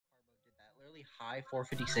really high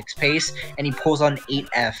 456 pace, and he pulls on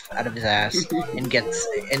 8F out of his ass and gets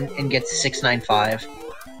 695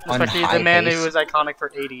 on Especially high the man pace. who was iconic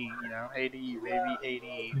for 80, you know, 80, baby,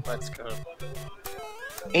 80. Let's go.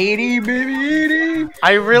 80, baby,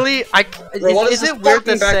 80. Is it weird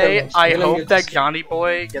to say I When I'm hope good that to Johnny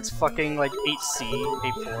Boy gets fucking like 8C,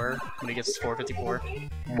 8-4 when he gets 454?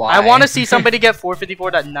 Why? I want to see somebody get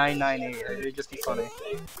 454 at 998. It'd just be funny.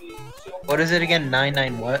 What is it again?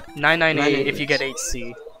 99 what? 998 if you get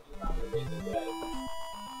 8C.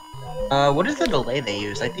 What is the delay they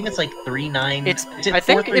use? I think it's like 39. I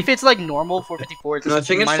think if it's like normal 454, it's No, I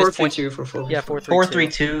think it's minus 432 for 4. Yeah, 432.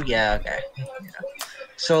 432. Yeah, okay. Yeah.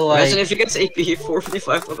 So like, Imagine if he gets 8B,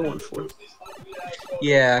 455 for the 1-4.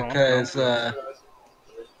 yeah, because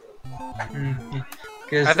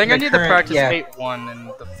I think I need to practice yeah. 8-1 in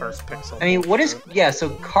the first pixel. I mean, what is so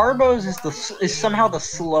Carbos is somehow the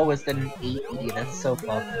slowest in 8E. That's so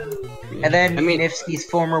fucked. And then I mean, Nifsky's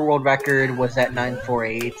former world record was at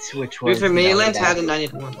 948, which was. Mayland had a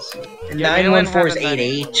 981. So. 914 is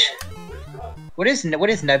 8H. What is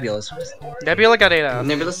Nebulous? Nebula got 8F.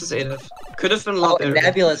 Nebulous is 8F. Could have been a lot better.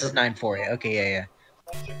 Nebulous is 948. Okay, yeah.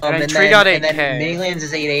 And then Tree got 8K. And then Minilands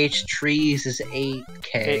is 8H, Trees is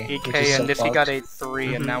 8K. 8K, and Nifty got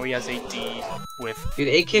 8-3, and now he has 8D with. Dude,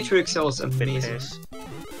 8K True Excel is amazing.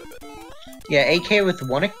 Yeah, 8K with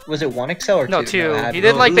was it 1XL or 2? No, 2. He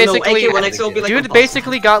did like basically. 8K 1XL would be like dude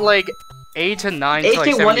basically got like 8 to 9 to like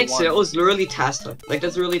 8K 1XL is literally Tasta. Like,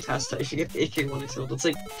 that's really Tasta. If you get 8K 1XL, that's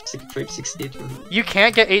like frame 68. You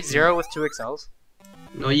can't get 8-0 with 2 XLs?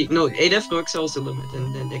 No, 8F no XL is the limit,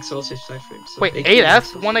 and then XL is 55 frames. So wait,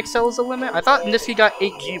 8F 1XL is the limit? I thought Nifty got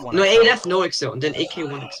 8G 1XL. No, 8F no XL, and then 8K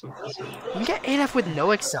 1XL. You can get 8F with no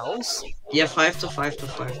XLs? Yeah, 5 to 5 to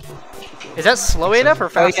 5. Is that slow 8F or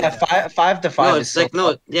fast? Oh yeah, 5 to 5. No, it's like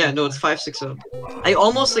it's 560. I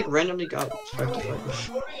almost like randomly got 5 to 5.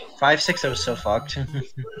 560 was so fucked.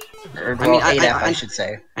 Or, I mean, 8F, I should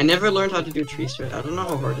say. I never learned how to do tree strat. I don't know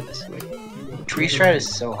how hard it is. Like, tree strat is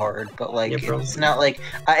so hard, but like yeah, it's not like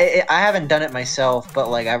I haven't done it myself, but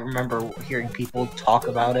like I remember hearing people talk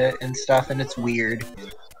about it and stuff, and it's weird.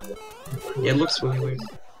 Yeah, it looks really weird.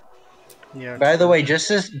 Yeah. By the way,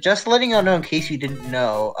 just letting you know in case you didn't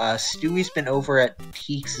know, Stewie's been over at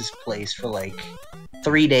Teeks' place for like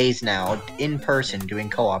 3 days now, in person, doing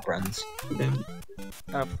co-op runs.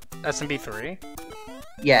 SMB 3?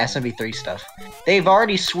 Yeah, SMB 3 stuff. They've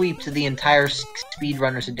already sweeped the entire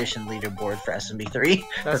Speedrunners Edition leaderboard for SMB 3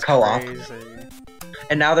 for co-op,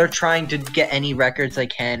 and now they're trying to get any records they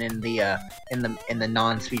can in the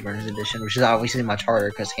non-Speedrunners Edition, which is obviously much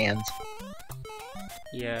harder because hands.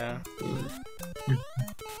 Yeah.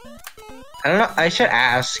 I don't know. I should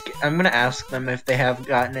ask. I'm gonna ask them if they have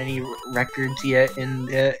gotten any records yet in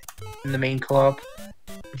the main co-op.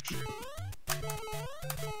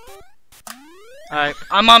 Alright,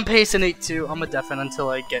 I'm on pace in 8-2. I'm a deafen until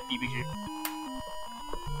I get BBG.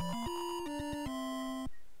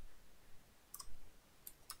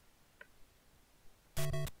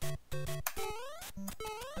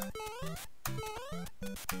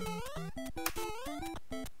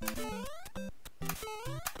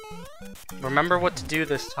 Remember what to do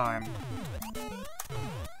this time.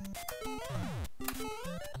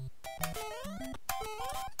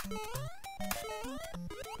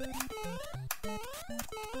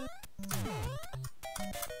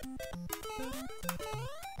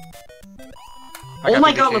 Oh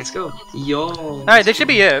my god, let's go. Yo. Alright, this should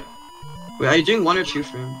be it. Wait, are you doing 1 or 2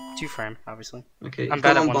 frame? 2 frame, obviously. Okay. I'm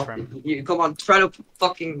bad at 1 frame. Come on, try to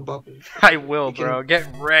fucking bubble. I will, bro. Get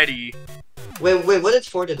ready. Wait, what did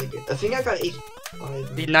 4 did I get? I think I got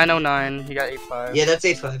 8-5. The 909, he got 8-5. Yeah, that's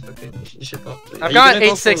 8-5. Okay, you should go. I've got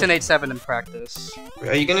 8-6 and 8-7 in practice.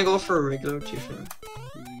 Are you gonna go for a regular 2 frame?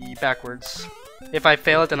 Backwards. If I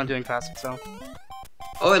fail it, then I'm doing fast excel.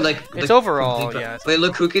 Oh, like it's overall, yeah. Wait,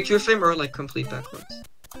 look, Kuki 2 frame or like complete backwards?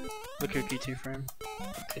 Lukuki 2 frame.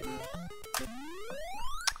 Okay.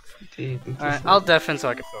 Alright, I'll deafen so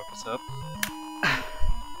I can focus up.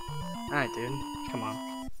 Alright, dude. Come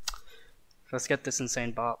on. Let's get this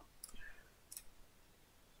insane bop.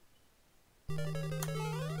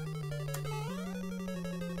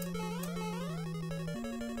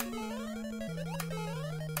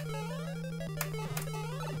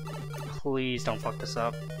 Please don't fuck this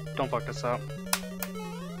up. Don't fuck this up.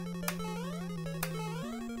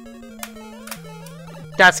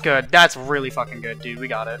 That's good. That's really fucking good, dude. We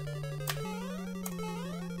got it.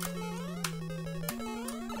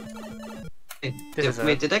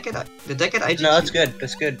 Wait, did I get IG? No, that's good.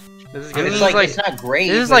 That's good. This is I good. mean, It's This like is it's not great.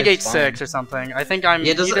 this is but like it's 8-6 fine. or something. I think I'm.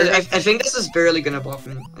 Yeah, either... I think this is barely gonna bop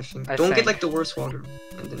me. I think. I Don't think. get like the worst water,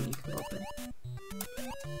 and then you can bop me.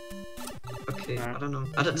 Okay, I don't know.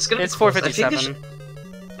 This is gonna It's be close. 457.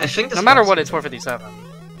 I think this No matter box what, is it's 457.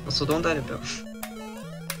 So don't die to Bill.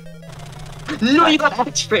 No, you got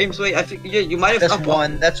X frames. Wait, I think you might have. That's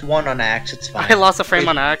one. That's one on Axe. It's fine. I lost a frame Wait.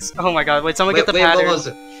 on Axe. Oh my god! Wait, someone get the Wait, pattern. what was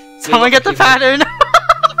it? Someone get the pattern.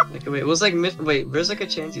 Wait, it was like mid. Wait, there's like a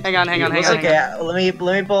chance. Hang on, hang on, hang on. Okay, let me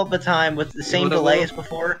pull up the time with the same delay as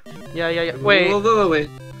before. Yeah, yeah, yeah. Wait. Wait.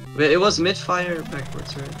 It was mid fire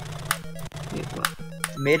backwards, right? Wait, what?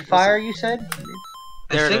 Mid fire, you said?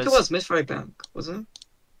 I There it think it is. was mid fire back, wasn't it?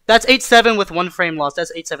 That's 8-7 with one frame lost.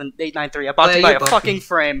 That's 8-7, 8-9-3. I bought Oh, you yeah, by you a bought fucking me.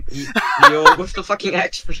 frame. Yo, with the fucking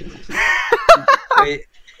X frame. Wait,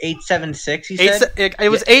 876. You said? It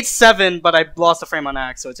was 8-7, but I lost a frame on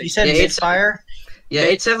Axe, so it's 8-7. You said Yeah, mid fire. Yeah,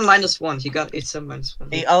 8-7 minus 1. He got 8-7 minus 1.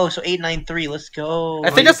 Oh, so 893. Let's go. I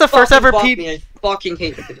think that's the first ever Fucking P. I fucking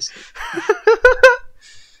hate this.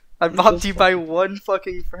 I bopped you by one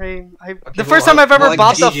fucking frame. The well, first time I've ever well, I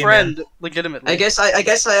bopped a GG, friend, legitimately. I guess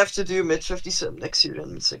I have to do mid 57 next year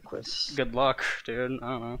and sick quest. Good luck, dude. I don't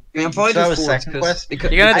know. I mean, I'll probably So that do was forwards, second quest?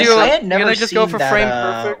 because You're gonna do. I had You're never gonna just go seen for that, frame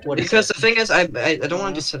perfect. what is because it? the thing is, I don't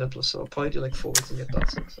want to do setup, so I'll probably do like forwards and get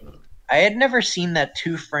that six. I had never seen that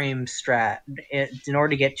 2-frame strat in order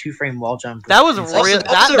to get 2-frame wall jump. That was It's real. like-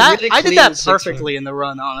 Also, That really I did clean that 6 perfectly in the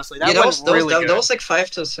run. Honestly, that Yeah, went really good. that was like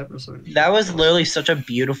 5 to 7 or something. That was literally such a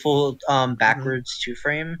beautiful backwards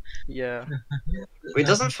 2-frame. Yeah. Wait,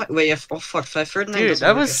 doesn't wait? Oh fuck, 539. Dude, doesn't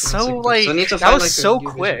that work was at so 1 second. like I need to that find, was like, a so new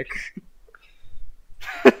quick.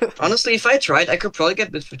 version. Honestly, if I tried, I could probably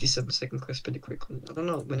get mid 57 second quest pretty quickly. I don't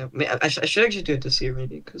know. I should actually do it this year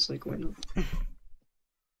maybe, because like why not?